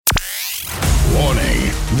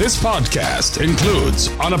This podcast includes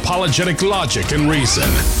unapologetic logic and reason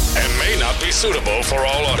and may not be suitable for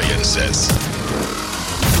all audiences.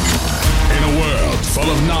 In a world full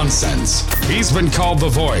of nonsense, he's been called the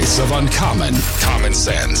voice of uncommon common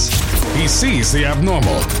sense. He sees the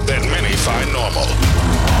abnormal that many find normal.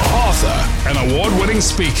 Author and award-winning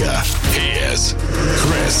speaker, he is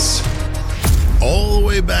Chris. All the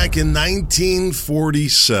way back in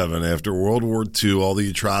 1947, after World War II, all the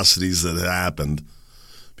atrocities that had happened,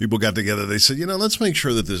 people got together. They said, let's make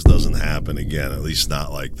sure that this doesn't happen again, at least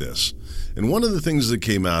not like this. And one of the things that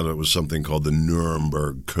came out of it was something called the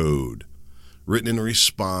Nuremberg Code, written in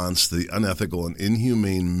response to the unethical and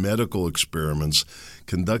inhumane medical experiments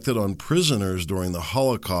conducted on prisoners during the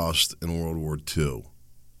Holocaust in World War II.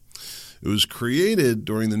 It was created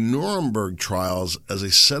during the Nuremberg trials as a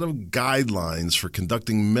set of guidelines for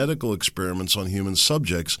conducting medical experiments on human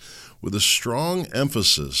subjects with a strong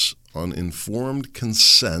emphasis on informed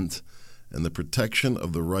consent and the protection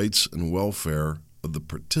of the rights and welfare of the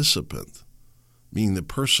participant, meaning the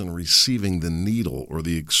person receiving the needle or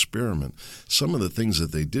the experiment. Some of the things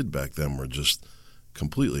that they did back then were just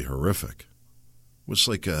completely horrific. It was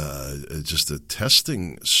like just a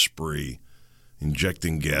testing spree.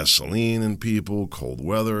 Injecting gasoline in people, cold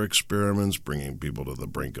weather experiments, bringing people to the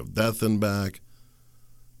brink of death and back.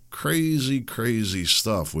 Crazy, crazy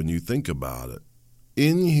stuff when you think about it.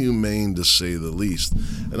 Inhumane to say the least.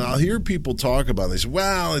 And I'll hear people talk about it. They say,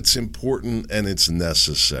 well, it's important and it's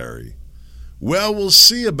necessary. Well, we'll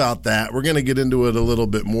see about that. We're going to get into it a little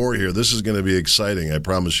bit more here. This is going to be exciting, I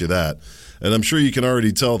promise you that. And I'm sure you can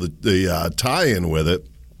already tell the tie-in with it.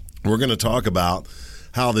 We're going to talk about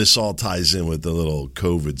how this all ties in with the little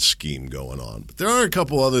COVID scheme going on. But there are a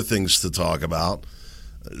couple other things to talk about.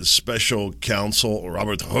 Special counsel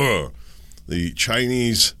Robert He, the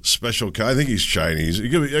Chinese special counsel. I think he's Chinese. I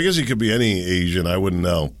guess he could be any Asian. I wouldn't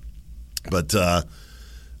know. But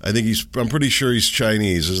I'm pretty sure he's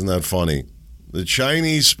Chinese. Isn't that funny? The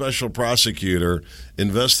Chinese special prosecutor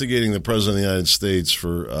investigating the President of the United States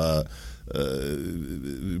for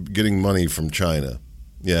getting money from China.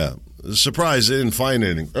 Yeah. Surprised they didn't find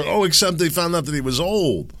anything. Oh, except they found out that he was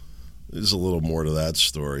old. There's a little more to that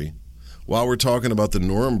story. While we're talking about the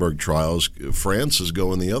Nuremberg trials, France is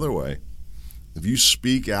going the other way. If you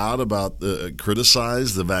speak out about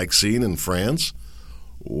criticize the vaccine in France,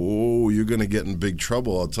 you're going to get in big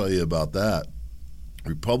trouble. I'll tell you about that.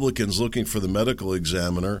 Republicans looking for the medical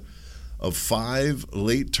examiner of 5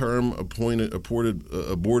 late-term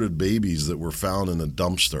aborted babies that were found in a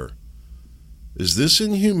dumpster. Is this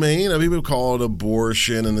inhumane? People call it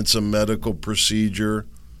abortion and it's a medical procedure.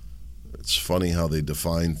 It's funny how they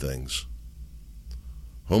define things.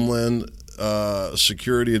 Homeland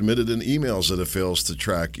Security admitted in emails that it fails to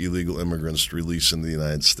track illegal immigrants released in the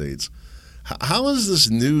United States. How is this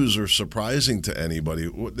news or surprising to anybody?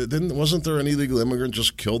 Wasn't there an illegal immigrant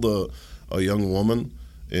just killed a young woman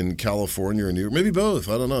in California or New York? Maybe both.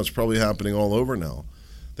 I don't know. It's probably happening all over now.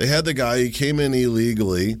 They had the guy, he came in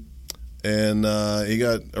illegally, and he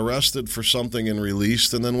got arrested for something and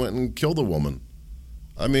released and then went and killed a woman.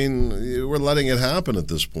 I mean, we're letting it happen at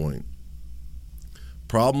this point.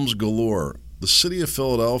 Problems galore. The city of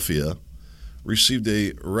Philadelphia received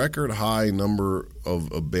a record high number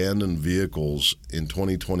of abandoned vehicles in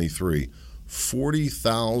 2023.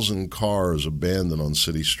 40,000 cars abandoned on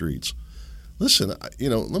city streets. Listen,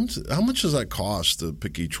 how much does that cost to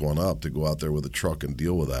pick each one up, to go out there with a truck and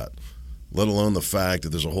deal with that? Let alone the fact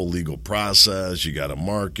that there's a whole legal process. You got to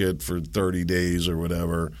mark it for 30 days or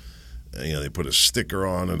whatever. And, they put a sticker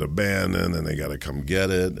on it, abandoned, and they got to come get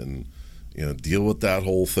it and, deal with that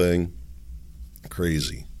whole thing.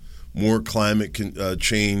 Crazy. More climate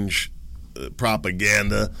change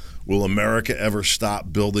propaganda. Will America ever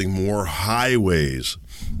stop building more highways?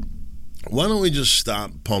 Why don't we just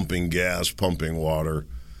stop pumping gas, pumping water,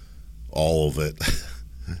 all of it?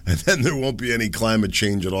 And then there won't be any climate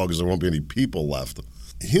change at all because there won't be any people left.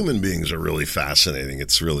 Human beings are really fascinating.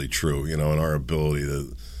 It's really true, and our ability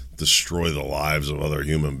to destroy the lives of other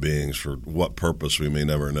human beings for what purpose we may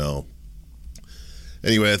never know.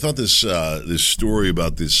 Anyway, I thought this story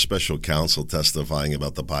about this special counsel testifying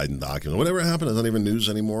about the Biden document, whatever happened, it's not even news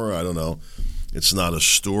anymore. I don't know. It's not a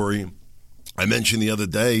story. I mentioned the other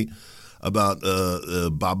day about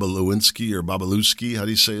Babalewski, how do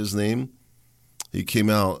you say his name? He came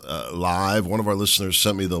out live. One of our listeners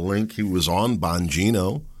sent me the link. He was on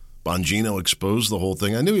Bongino. Bongino exposed the whole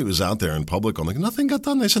thing. I knew he was out there in public. I'm like, nothing got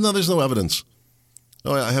done. They said, no, there's no evidence.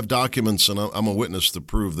 No, I have documents, and I'm a witness to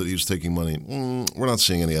prove that he was taking money. We're not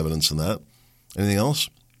seeing any evidence in that. Anything else?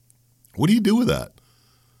 What do you do with that?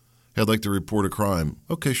 Hey, I'd like to report a crime.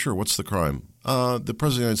 Okay, sure. What's the crime? The President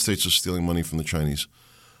of the United States is stealing money from the Chinese.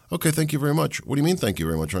 Okay, thank you very much. What do you mean, thank you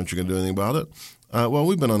very much? Aren't you going to do anything about it? Well,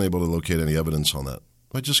 we've been unable to locate any evidence on that.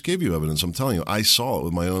 I just gave you evidence. I'm telling you, I saw it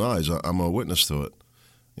with my own eyes. I'm a witness to it.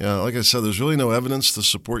 Yeah, like I said, there's really no evidence to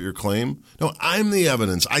support your claim. No, I'm the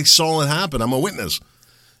evidence. I saw it happen. I'm a witness.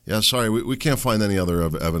 Yeah, sorry, we can't find any other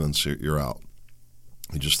evidence. You're out.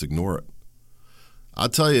 You just ignore it. I'll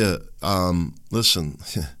tell you, listen,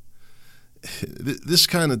 this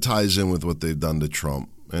kind of ties in with what they've done to Trump,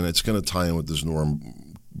 and it's going to tie in with this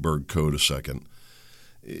Nuremberg Code a second.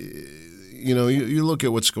 You know, you look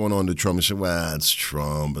at what's going on to Trump and say, well, it's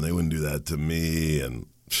Trump, and they wouldn't do that to me, and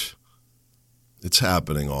it's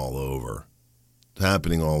happening all over. It's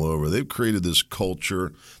happening all over. They've created this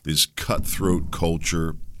culture, this cutthroat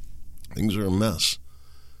culture. Things are a mess.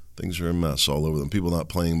 Things are a mess all over them. People not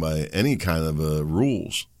playing by any kind of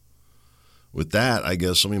rules. With that, I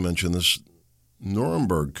guess let me mention this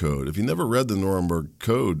Nuremberg Code. If you never read the Nuremberg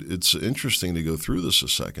Code, it's interesting to go through this a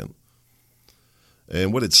second.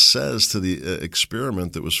 And what it says to the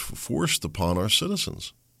experiment that was forced upon our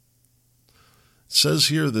citizens. It says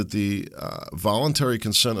here that the voluntary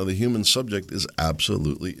consent of the human subject is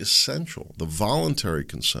absolutely essential. The voluntary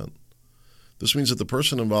consent. This means that the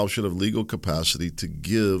person involved should have legal capacity to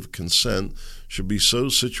give consent, should be so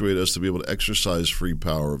situated as to be able to exercise free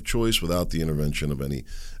power of choice without the intervention of any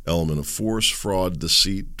element of force, fraud,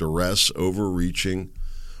 deceit, duress, overreaching,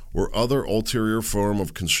 or other ulterior form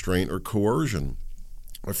of constraint or coercion.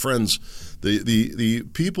 My friends, the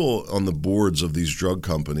people on the boards of these drug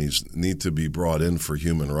companies need to be brought in for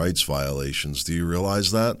human rights violations. Do you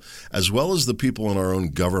realize that? As well as the people in our own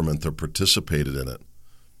government that participated in it.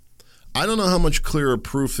 I don't know how much clearer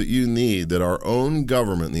proof that you need that our own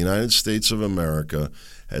government, the United States of America,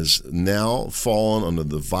 has now fallen under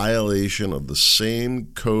the violation of the same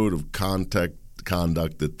code of conduct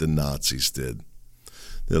that the Nazis did.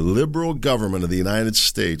 The liberal government of the United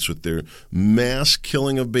States, with their mass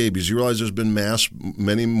killing of babies. You realize there's been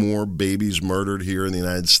many more babies murdered here in the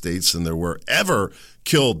United States than there were ever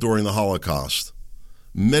killed during the Holocaust.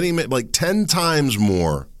 Many, like 10 times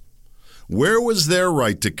more. Where was their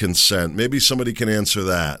right to consent? Maybe somebody can answer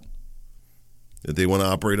that. That they want to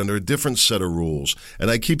operate under a different set of rules. And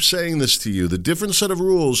I keep saying this to you, the different set of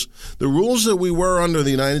rules, the rules that we were under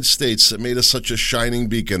the United States that made us such a shining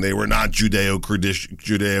beacon, they were not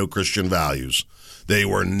Judeo-Christian values. They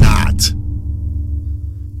were not.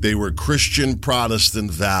 They were Christian Protestant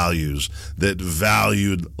values that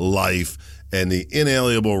valued life and the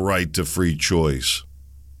inalienable right to free choice.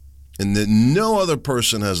 And that no other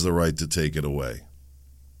person has the right to take it away.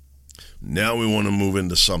 Now we want to move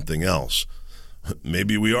into something else.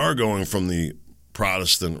 Maybe we are going from the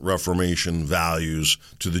Protestant Reformation values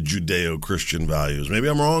to the Judeo-Christian values. Maybe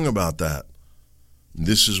I'm wrong about that.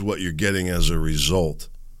 This is what you're getting as a result.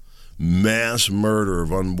 Mass murder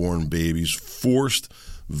of unborn babies, forced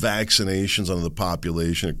vaccinations on the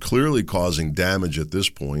population, clearly causing damage at this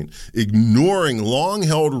point, ignoring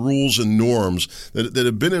long-held rules and norms that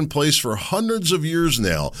have been in place for hundreds of years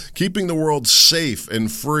now, keeping the world safe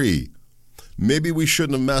and free. Maybe we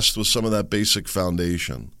shouldn't have messed with some of that basic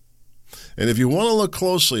foundation. And if you want to look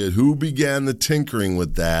closely at who began the tinkering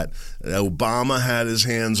with that, Obama had his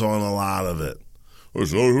hands on a lot of it.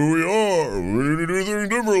 That's not who we are. We need to do things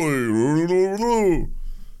differently.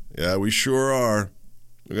 Yeah, we sure are.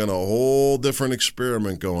 We got a whole different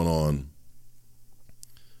experiment going on.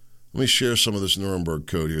 Let me share some of this Nuremberg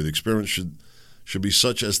Code here. The experiment should be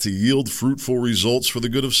such as to yield fruitful results for the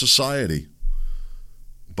good of society,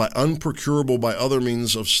 by unprocurable by other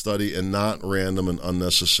means of study and not random and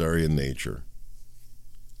unnecessary in nature.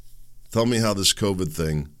 Tell me how this COVID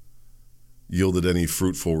thing yielded any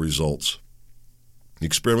fruitful results. The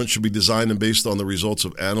experiment should be designed and based on the results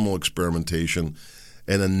of animal experimentation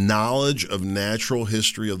and a knowledge of natural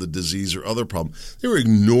history of the disease or other problem. They were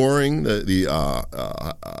ignoring the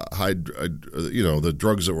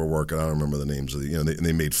drugs that were working. I don't remember the names of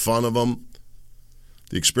they made fun of them.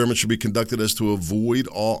 The experiment should be conducted as to avoid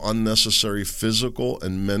all unnecessary physical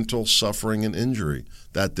and mental suffering and injury.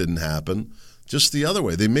 That didn't happen. Just the other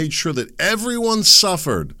way. They made sure that everyone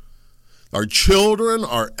suffered. Our children,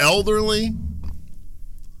 our elderly.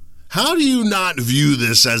 How do you not view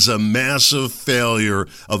this as a massive failure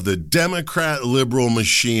of the Democrat liberal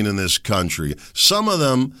machine in this country? Some of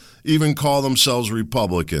them even call themselves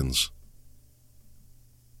Republicans.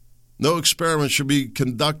 No experiment should be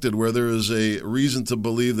conducted where there is a reason to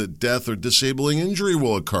believe that death or disabling injury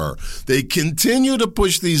will occur. They continue to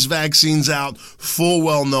push these vaccines out, full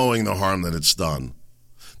well knowing the harm that it's done.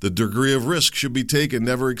 The degree of risk should be taken,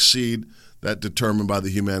 never exceed that determined by the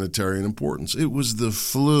humanitarian importance. It was the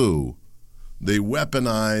flu. They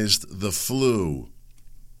weaponized the flu.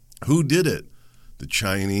 Who did it? The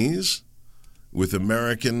Chinese with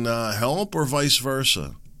American help or vice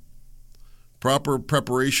versa? Proper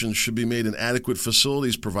preparations should be made in adequate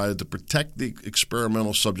facilities provided to protect the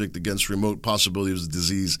experimental subject against remote possibilities of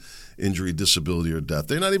disease, injury, disability, or death.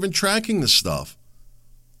 They're not even tracking this stuff.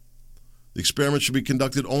 The experiment should be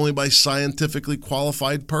conducted only by scientifically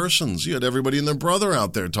qualified persons. You had everybody and their brother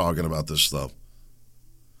out there talking about this stuff.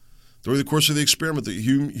 During the course of the experiment, the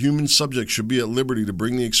human subject should be at liberty to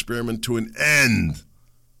bring the experiment to an end.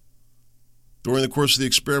 During the course of the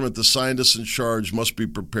experiment, the scientists in charge must be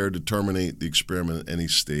prepared to terminate the experiment at any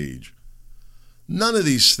stage. None of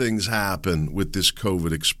these things happen with this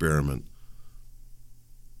COVID experiment.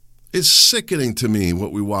 It's sickening to me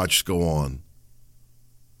what we watched go on.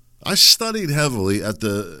 I studied heavily at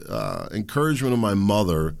the encouragement of my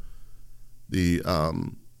mother, the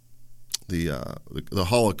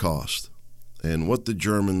Holocaust and what the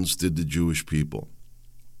Germans did to Jewish people.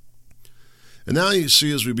 And now you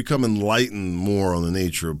see, as we become enlightened more on the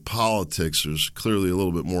nature of politics, there's clearly a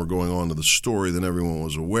little bit more going on to the story than everyone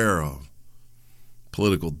was aware of.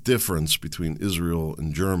 Political difference between Israel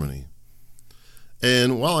and Germany.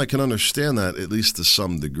 And while I can understand that, at least to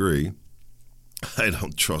some degree, I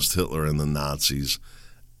don't trust Hitler and the Nazis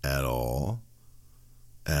at all.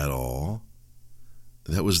 At all.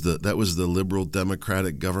 That was the liberal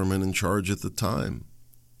democratic government in charge at the time.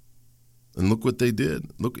 And look what they did.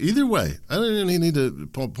 Look, either way, I don't even need to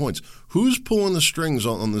pump points. Who's pulling the strings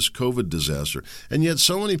on this COVID disaster? And yet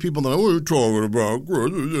so many people know, what are you talking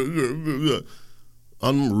about?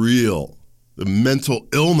 Unreal. The mental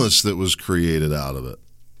illness that was created out of it.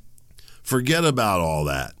 Forget about all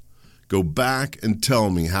that. Go back and tell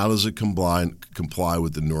me, how does it comply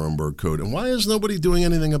with the Nuremberg Code? And why is nobody doing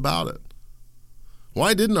anything about it?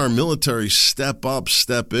 Why didn't our military step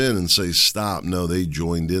in and say, stop? No, they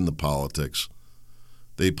joined in the politics.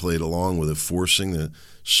 They played along with it, forcing the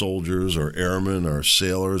soldiers, our airmen, our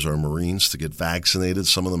sailors, our Marines to get vaccinated.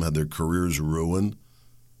 Some of them had their careers ruined.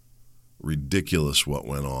 Ridiculous what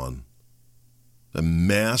went on. A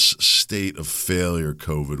mass state of failure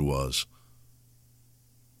COVID was.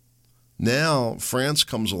 Now, France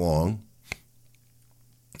comes along.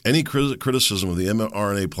 Any criticism of the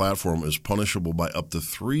mRNA platform is punishable by up to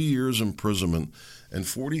 3 years imprisonment and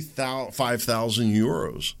 45,000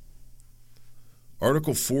 euros.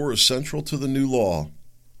 Article 4 is central to the new law,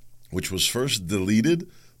 which was first deleted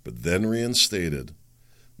but then reinstated.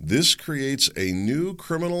 This creates a new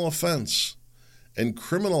criminal offense and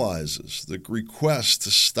criminalizes the request to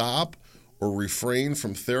stop or refrain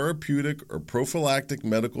from therapeutic or prophylactic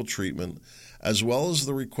medical treatment, as well as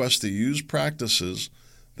the request to use practices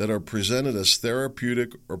that are presented as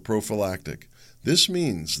therapeutic or prophylactic. This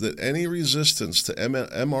means that any resistance to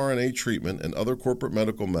mRNA treatment and other corporate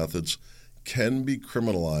medical methods can be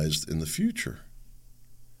criminalized in the future.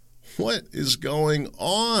 What is going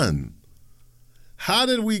on? How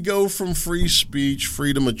did we go from free speech,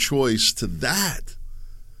 freedom of choice to that?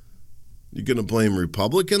 You're going to blame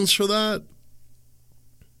Republicans for that?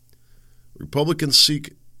 Republicans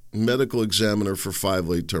seek medical examiner for 5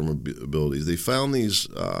 late-term abilities. They found these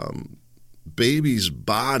babies'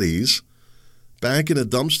 bodies back in a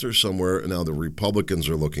dumpster somewhere, and now the Republicans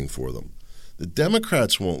are looking for them. The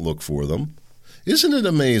Democrats won't look for them. Isn't it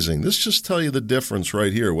amazing? This just tells you the difference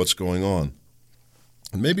right here, what's going on.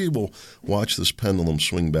 And maybe we'll watch this pendulum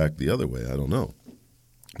swing back the other way. I don't know.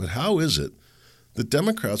 But how is it the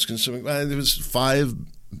Democrats can say, there was 5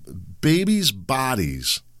 babies'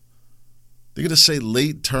 bodies? They're going to say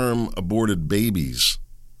late-term aborted babies.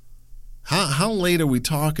 How late are we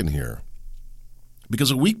talking here?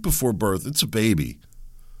 Because a week before birth, it's a baby.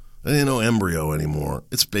 It ain't no embryo anymore.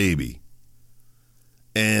 It's baby.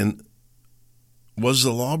 And was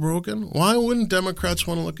the law broken? Why wouldn't Democrats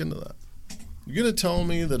want to look into that? You're going to tell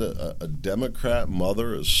me that a Democrat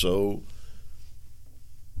mother is so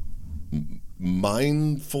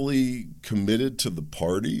mindfully committed to the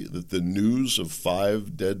party that the news of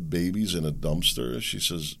 5 dead babies in a dumpster, she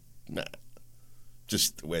says, nah,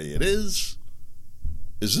 just the way it is.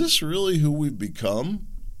 Is this really who we've become?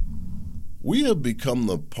 We have become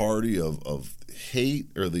the party of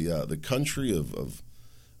hate, or the country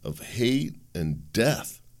of hate and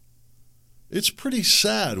death. It's pretty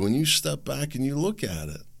sad when you step back and you look at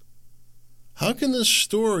it. How can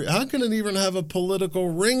it even have a political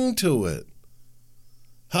ring to it?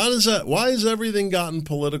 Why has everything gotten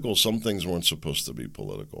political? Some things weren't supposed to be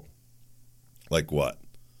political. Like what?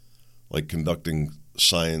 Like conducting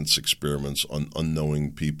science experiments on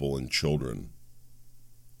unknowing people and children.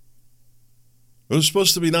 It was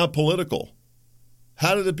supposed to be not political.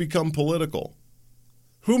 How did it become political?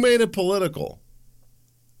 Who made it political?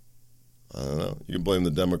 I don't know. You can blame the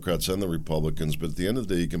Democrats and the Republicans, but at the end of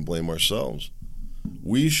the day, you can blame ourselves.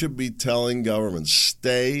 We should be telling government,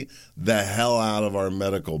 stay the hell out of our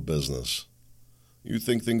medical business. You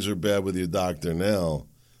think things are bad with your doctor now.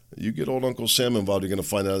 You get old Uncle Sam involved, you're going to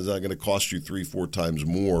find out it's not going to cost you 3-4 times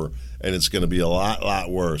more, and it's going to be a lot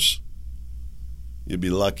worse. You'd be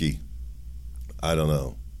lucky. I don't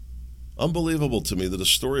know. Unbelievable to me that a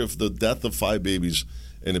story of the death of 5 babies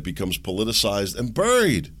and it becomes politicized and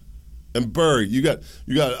buried. You got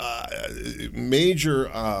major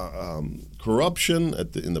corruption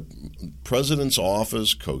in the president's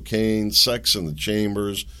office, cocaine, sex in the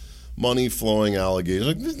chambers, money flowing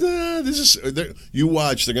allegations. Like, you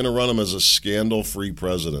watch, they're going to run him as a scandal-free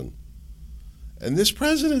president. And this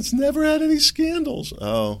president's never had any scandals.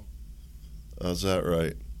 Oh, is that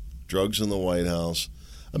right? Drugs in the White House.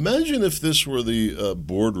 Imagine if this were the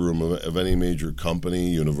boardroom of any major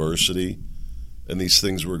company, university, and these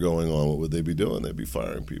things were going on. What would they be doing? They'd be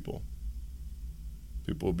firing people.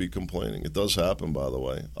 People would be complaining. It does happen, by the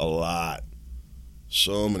way, a lot.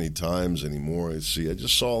 So many times anymore. I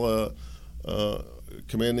just saw a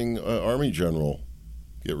commanding Army general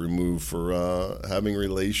get removed for having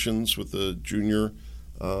relations with a junior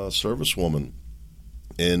servicewoman.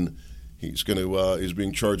 And he's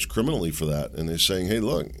being charged criminally for that. And they're saying, hey,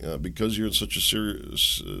 look, because you're in such a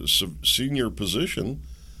serious senior position,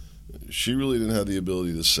 she really didn't have the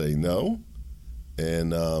ability to say no.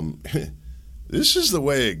 And this is the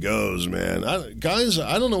way it goes, man.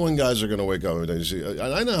 I don't know when guys are going to wake up.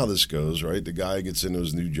 I know how this goes, right? The guy gets into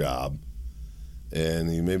his new job,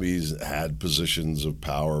 and maybe he's had positions of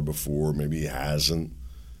power before, maybe he hasn't.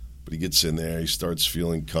 But he gets in there, he starts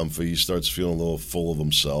feeling comfy, he starts feeling a little full of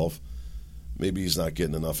himself. Maybe he's not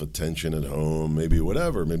getting enough attention at home, maybe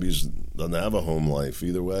whatever. Maybe he doesn't have a home life,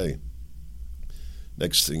 either way.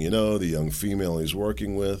 Next thing you know, the young female he's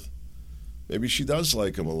working with, maybe she does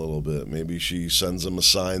like him a little bit. Maybe she sends him a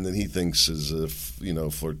sign that he thinks is,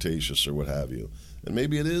 flirtatious or what have you. And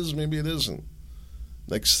maybe it is, maybe it isn't.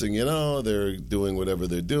 Next thing you know, they're doing whatever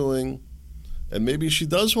they're doing. And maybe she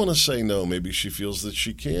does want to say no. Maybe she feels that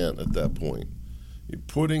she can't at that point. You're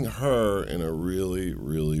putting her in a really,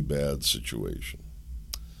 really bad situation.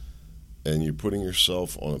 And you're putting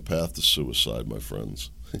yourself on a path to suicide, my friends.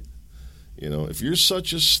 If you're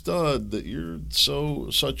such a stud that you're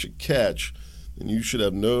such a catch, then you should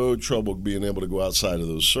have no trouble being able to go outside of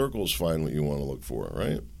those circles, find what you want to look for,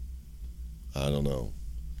 right? I don't know.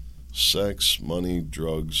 Sex, money,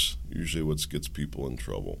 drugs, usually what gets people in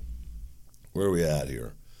trouble. Where are we at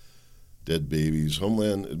here? Dead babies.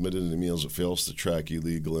 Homeland admitted in emails it fails to track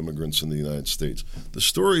illegal immigrants in the United States. The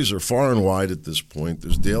stories are far and wide at this point.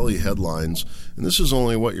 There's daily headlines, and this is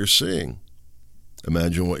only what you're seeing.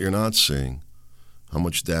 Imagine what you're not seeing. How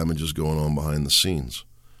much damage is going on behind the scenes.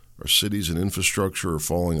 Our cities and infrastructure are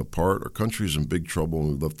falling apart. Our country's in big trouble, and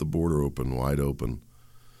we've left the border wide open.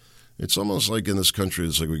 It's almost like in this country,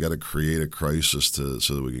 it's like we got to create a crisis so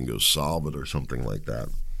that we can go solve it or something like that.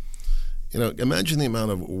 Imagine the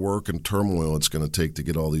amount of work and turmoil it's going to take to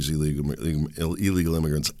get all these illegal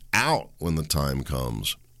immigrants out when the time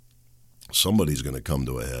comes. Somebody's going to come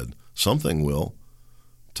to a head. Something will.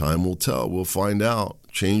 Time will tell. We'll find out.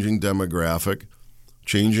 Changing demographic,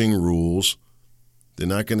 changing rules. They're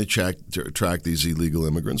not going to track these illegal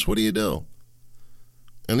immigrants. What do?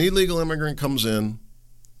 An illegal immigrant comes in,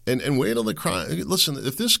 and wait till the crime. Listen,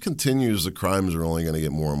 if this continues, the crimes are only going to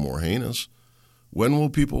get more and more heinous. When will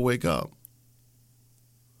people wake up?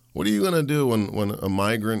 What are you going to do when a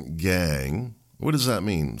migrant gang, what does that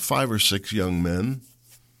mean? 5 or 6 young men?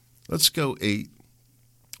 Let's go 8.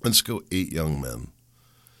 Let's go 8 young men.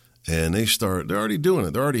 And they're already doing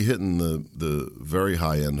it. They're already hitting the very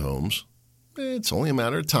high-end homes. It's only a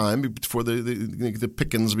matter of time before the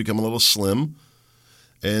pickings become a little slim,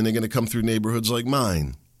 and they're going to come through neighborhoods like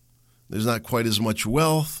mine. There's not quite as much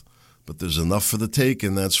wealth, but there's enough for the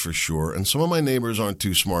taking, that's for sure. And some of my neighbors aren't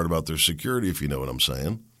too smart about their security, if you know what I'm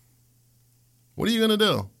saying. What are you going to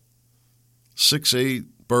do? 6,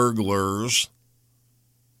 8 burglars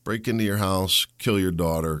break into your house, kill your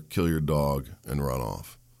daughter, kill your dog, and run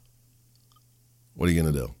off. What are you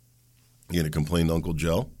going to do? You going to complain to Uncle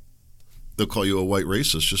Joe? They'll call you a white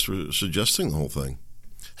racist just for suggesting the whole thing.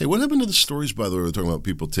 Hey, what happened to the stories, by the way, we're talking about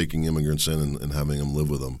people taking immigrants in and having them live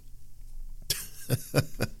with them?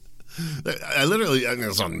 I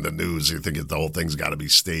it's on the news. You think the whole thing's got to be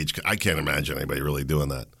staged. I can't imagine anybody really doing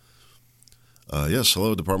that. Yes,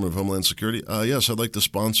 hello, Department of Homeland Security. Yes, I'd like to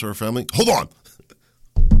sponsor a family. Hold on.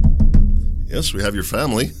 Yes, we have your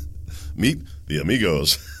family. Meet the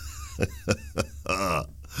amigos.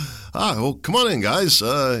 Well, come on in, guys.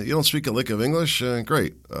 You don't speak a lick of English?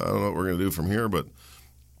 Great. I don't know what we're going to do from here, but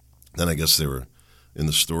then I guess they were, in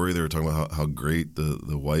the story, they were talking about how great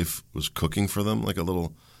the wife was cooking for them, like a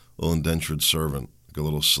little indentured servant, like a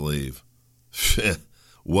little slave.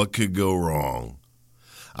 What could go wrong?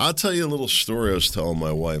 I'll tell you a little story I was telling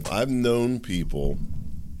my wife. I've known people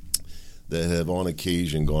that have on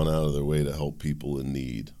occasion gone out of their way to help people in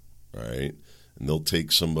need, right? And they'll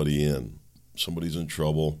take somebody in. Somebody's in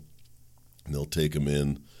trouble, and they'll take them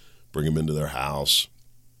in, bring them into their house,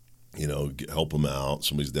 help them out.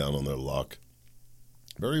 Somebody's down on their luck.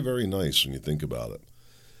 Very, very nice when you think about it.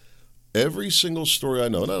 Every single story I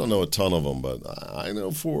know, and I don't know a ton of them, but I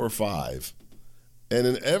know 4 or 5. And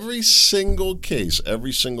in every single case,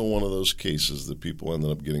 every single one of those cases, the people ended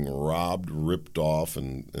up getting robbed, ripped off,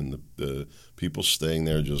 and the people staying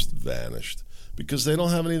there just vanished because they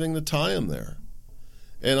don't have anything to tie them there.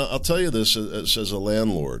 And I'll tell you this as a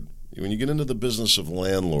landlord. When you get into the business of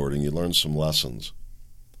landlording, you learn some lessons.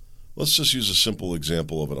 Let's just use a simple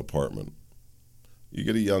example of an apartment. You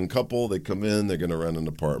get a young couple, they come in, they're going to rent an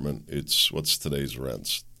apartment. What's today's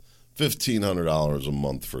rents? $1,500 a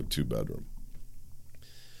month for a 2-bedroom.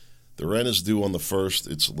 The rent is due on the 1st.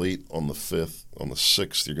 It's late on the 5th. On the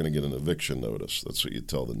 6th, you're going to get an eviction notice. That's what you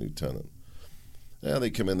tell the new tenant. Yeah, they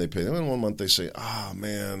come in, they pay. And in 1 month, they say,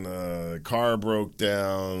 car broke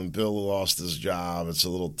down. Bill lost his job. It's a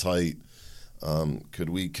little tight. Could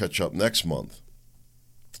we catch up next month?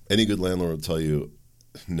 Any good landlord will tell you,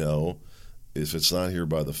 no. If it's not here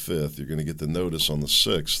by the 5th, you're going to get the notice on the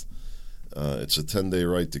 6th. It's a 10-day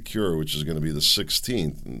right to cure, which is going to be the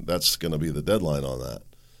 16th. And that's going to be the deadline on that.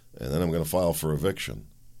 And then I'm going to file for eviction.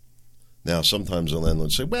 Now, sometimes the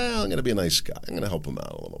landlord say, well, I'm going to be a nice guy. I'm going to help him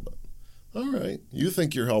out a little bit. All right. You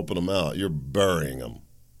think you're helping them out. You're burying them.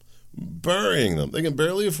 Burying them. They can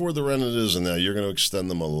barely afford the rent it is, and now you're going to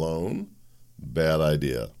extend them a loan? Bad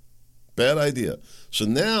idea. Bad idea. So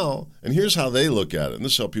now, and here's how they look at it, and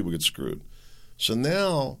this is how people get screwed. So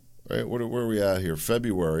now, right, where are we at here?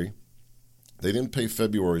 February. They didn't pay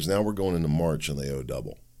February's. Now we're going into March, and they owe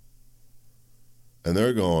double. And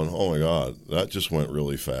they're going, oh, my God, that just went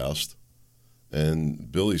really fast.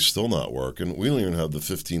 And Billy's still not working. We don't even have the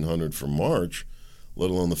 $1,500 for March,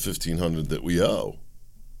 let alone the $1,500 that we owe.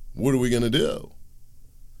 What are we going to do?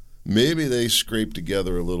 Maybe they scrape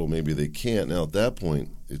together a little. Maybe they can't. Now, at that point,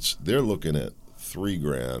 they're looking at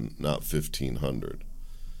 $3,000, not $1,500.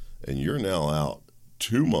 And you're now out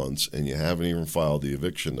 2 months, and you haven't even filed the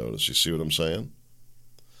eviction notice. You see what I'm saying?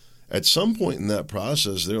 At some point in that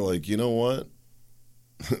process, they're like, you know what?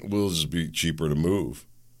 Will just be cheaper to move.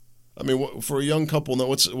 I mean, for a young couple, now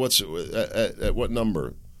what's at what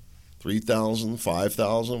number? 3,000,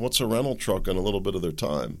 5,000? What's a rental truck on a little bit of their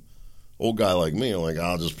time? Old guy like me, I'm like,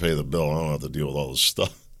 I'll just pay the bill. I don't have to deal with all this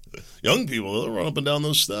stuff. Young people, they'll run up and down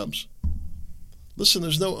those steps. Listen,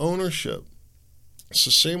 there's no ownership. It's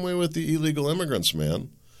the same way with the illegal immigrants,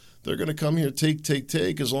 man. They're going to come here,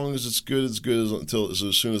 take. As long as it's good until as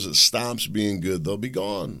soon as it stops being good, they'll be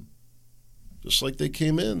gone. Just like they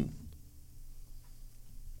came in.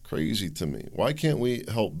 Crazy to me. Why can't we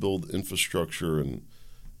help build infrastructure and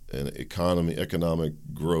economic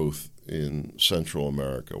growth in Central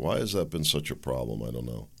America? Why has that been such a problem? I don't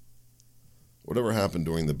know. Whatever happened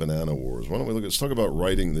during the banana wars? Why don't we let's talk about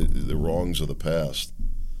righting the wrongs of the past.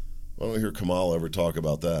 Why don't we hear Kamala ever talk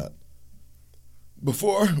about that?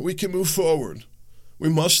 Before we can move forward, we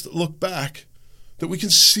must look back, that we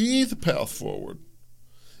can see the path forward.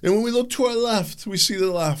 And when we look to our left, we see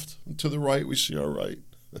the left. And to the right, we see our right.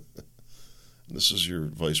 This is your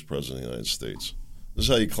vice president of the United States. This is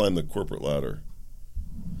how you climb the corporate ladder.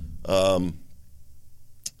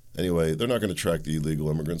 Anyway, they're not going to track the illegal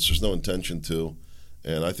immigrants. There's no intention to.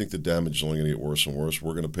 And I think the damage is only going to get worse and worse.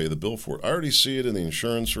 We're going to pay the bill for it. I already see it in the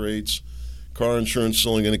insurance rates. Car insurance is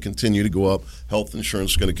only going to continue to go up. Health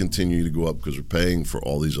insurance is going to continue to go up because we're paying for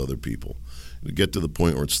all these other people. It'll get to the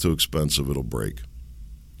point where it's too expensive, it'll break.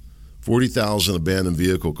 40,000 abandoned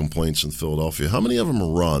vehicle complaints in Philadelphia. How many of them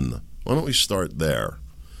run? Why don't we start there?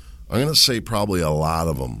 I'm going to say probably a lot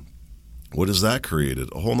of them. What has that created?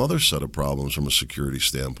 A whole other set of problems from a security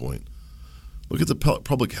standpoint. Look at the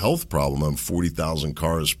public health problem on 40,000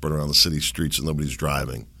 cars spread around the city streets and nobody's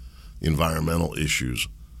driving. The environmental issues.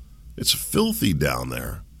 It's filthy down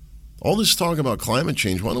there. All this talk about climate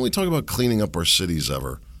change, why don't we talk about cleaning up our cities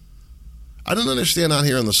ever? I don't understand out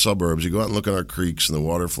here in the suburbs. You go out and look at our creeks and the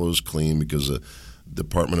water flows clean because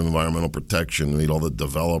Department of Environmental Protection made all the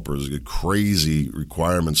developers get crazy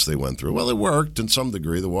requirements they went through. Well, it worked in some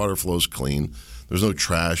degree. The water flow's clean. There's no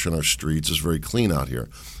trash in our streets. It's very clean out here.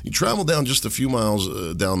 You travel down just a few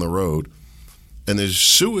miles down the road, and there's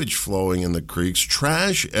sewage flowing in the creeks,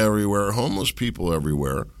 trash everywhere, homeless people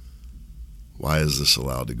everywhere. Why is this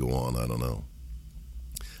allowed to go on? I don't know.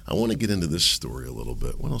 I want to get into this story a little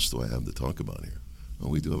bit. What else do I have to talk about here? Oh,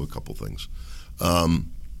 we do have a couple things.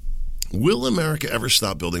 Will America ever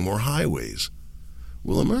stop building more highways?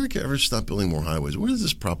 Will America ever stop building more highways? Where does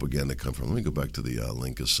this propaganda come from? Let me go back to the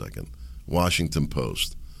link a second. Washington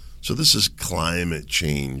Post. So this is climate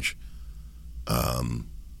change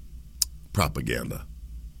propaganda.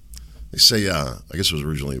 They say, I guess it was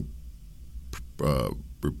originally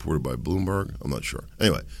reported by Bloomberg. I'm not sure.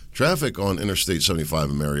 Anyway, traffic on Interstate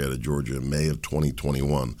 75 in Marietta, Georgia in May of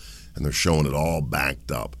 2021, and they're showing it all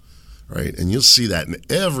backed up, right? And you'll see that in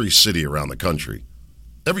every city around the country.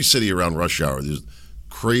 Every city around rush hour, there's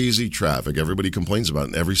crazy traffic. Everybody complains about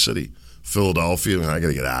it in every city. Philadelphia, I got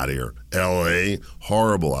to get out of here. L.A.,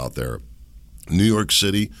 horrible out there. New York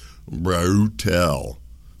City, brutal.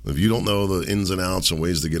 If you don't know the ins and outs and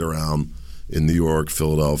ways to get around in New York,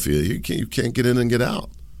 Philadelphia, you can't get in and get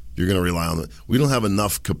out. You're going to rely on it. We don't have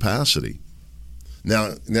enough capacity.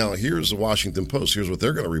 Now, here's the Washington Post. Here's what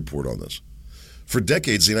they're going to report on this. For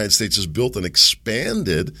decades, the United States has built and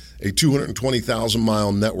expanded a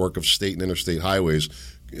 220,000-mile network of state and interstate highways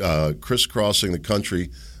crisscrossing the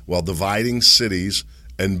country while dividing cities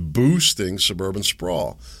and boosting suburban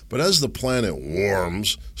sprawl. But as the planet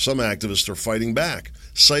warms, some activists are fighting back,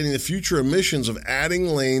 citing the future emissions of adding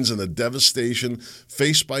lanes and the devastation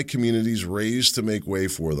faced by communities raised to make way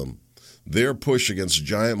for them. Their push against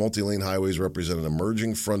giant multi-lane highways represent an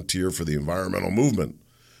emerging frontier for the environmental movement,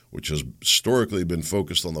 which has historically been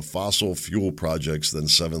focused on the fossil fuel projects than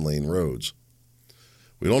 7-lane roads.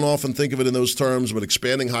 We don't often think of it in those terms, but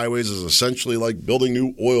expanding highways is essentially like building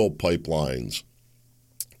new oil pipelines.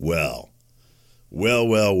 Well.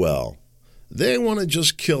 They want to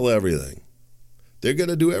just kill everything. They're going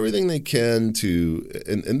to do everything they can to,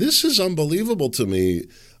 and this is unbelievable to me,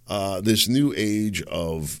 this new age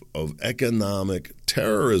of economic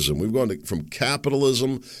terrorism. We've gone from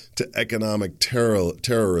capitalism to economic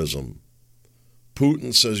terrorism.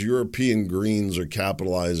 Putin says European Greens are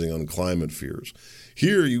capitalizing on climate fears.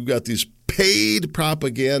 Here you've got this paid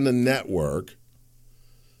propaganda network,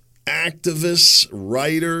 activists,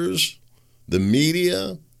 writers, the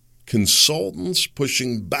media, consultants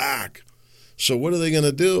pushing back. So what are they going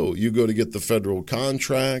to do? You go to get the federal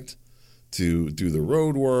contract to do the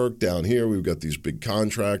road work. Down here we've got these big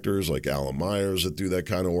contractors like Alan Myers that do that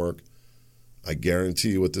kind of work. I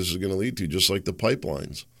guarantee you what this is going to lead to, just like the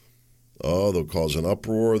pipelines. Oh, they'll cause an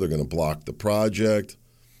uproar. They're going to block the project.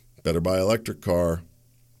 Better buy an electric car,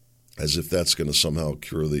 as if that's going to somehow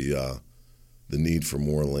cure the need for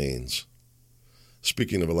more lanes.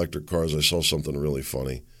 Speaking of electric cars, I saw something really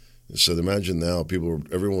funny. It said, imagine now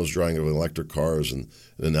everyone was driving electric cars, and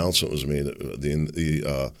an announcement was made,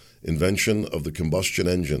 the invention of the combustion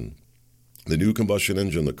engine. The new combustion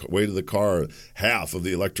engine, the weight of the car, half of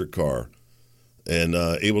the electric car, and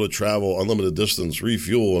able to travel unlimited distance,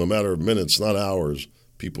 refuel in a matter of minutes, not hours.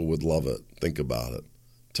 People would love it. Think about it.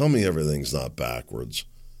 Tell me everything's not backwards.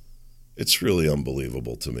 It's really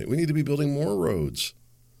unbelievable to me. We need to be building more roads.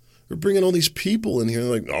 We're bringing all these people in here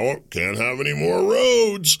like, no, can't have any more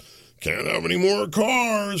roads. Can't have any more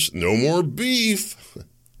cars. No more beef.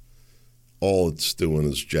 All it's doing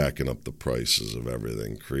is jacking up the prices of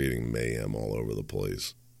everything, creating mayhem all over the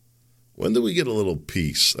place. When do we get a little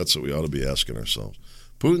peace? That's what we ought to be asking ourselves.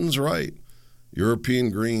 Putin's right. European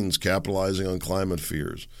Greens capitalizing on climate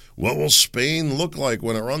fears. What will Spain look like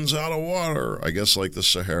when it runs out of water? I guess like the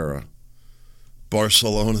Sahara.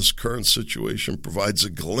 Barcelona's current situation provides a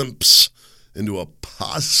glimpse into a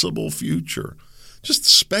possible future. Just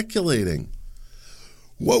speculating.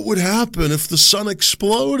 What would happen if the sun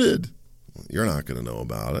exploded? You're not going to know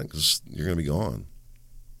about it because you're going to be gone.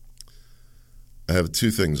 I have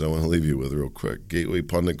two things I want to leave you with real quick. Gateway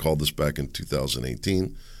Pundit called this back in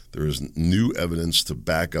 2018. There is new evidence to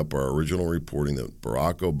back up our original reporting that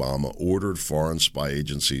Barack Obama ordered foreign spy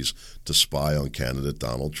agencies to spy on candidate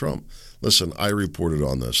Donald Trump. Listen, I reported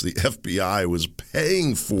on this. The FBI was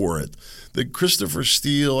paying for it. The Christopher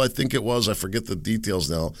Steele, I think it was, I forget the details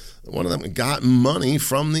now, one of them got money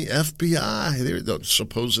from the FBI, the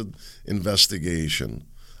supposed investigation.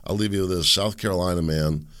 I'll leave you with this. South Carolina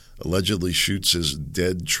man allegedly shoots his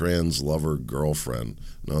dead trans lover girlfriend.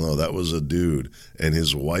 No, that was a dude. And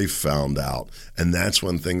his wife found out. And that's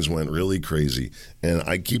when things went really crazy. And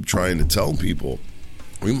I keep trying to tell people,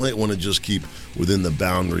 We might want to just keep within the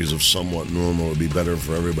boundaries of somewhat normal. It would be better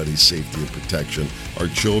for everybody's safety and protection, our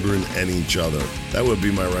children and each other. That would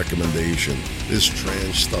be my recommendation. This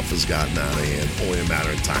trans stuff has gotten out of hand. Only a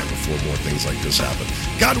matter of time before more things like this happen.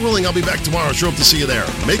 God willing, I'll be back tomorrow. Sure hope to see you there.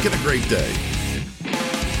 Make it a great day.